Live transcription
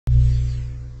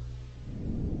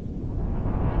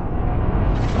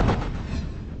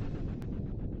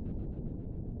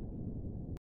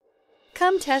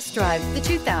Come test drive the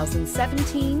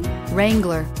 2017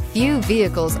 Wrangler. Few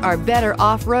vehicles are better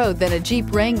off-road than a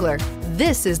Jeep Wrangler.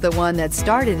 This is the one that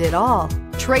started it all.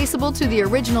 Traceable to the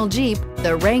original Jeep,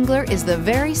 the Wrangler is the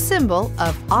very symbol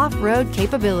of off-road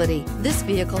capability. This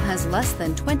vehicle has less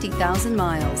than 20,000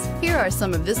 miles. Here are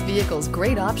some of this vehicle's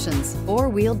great options: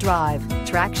 four-wheel drive,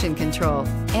 traction control,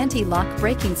 anti-lock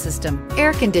braking system,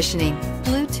 air conditioning,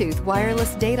 Bluetooth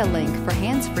wireless data link for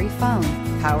hands-free phone,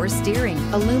 power steering,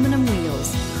 aluminum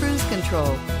wheels, cruise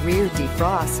control, rear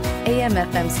defrost,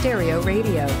 AM/FM stereo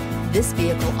radio. This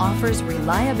vehicle offers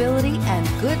reliability and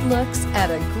good looks at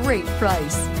a great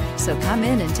price. So come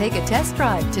in and take a test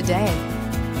drive today.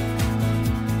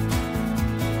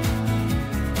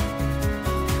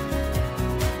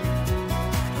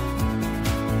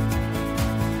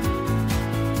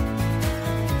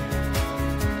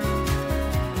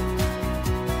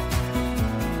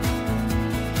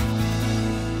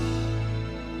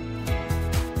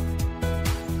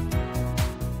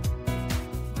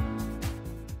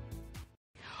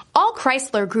 All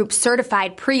Chrysler Group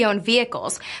certified pre-owned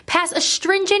vehicles pass a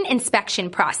stringent inspection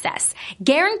process,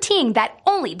 guaranteeing that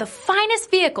only the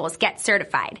finest vehicles get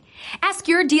certified. Ask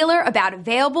your dealer about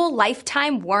available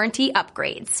lifetime warranty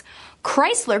upgrades.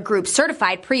 Chrysler Group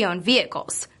certified pre-owned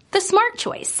vehicles, the smart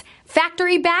choice,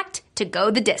 factory backed to go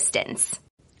the distance.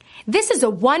 This is a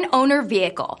one-owner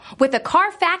vehicle with a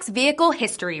Carfax Vehicle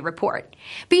History Report.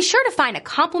 Be sure to find a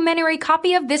complimentary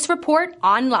copy of this report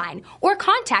online or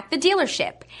contact the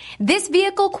dealership. This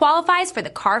vehicle qualifies for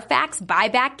the Carfax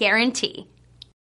Buyback Guarantee.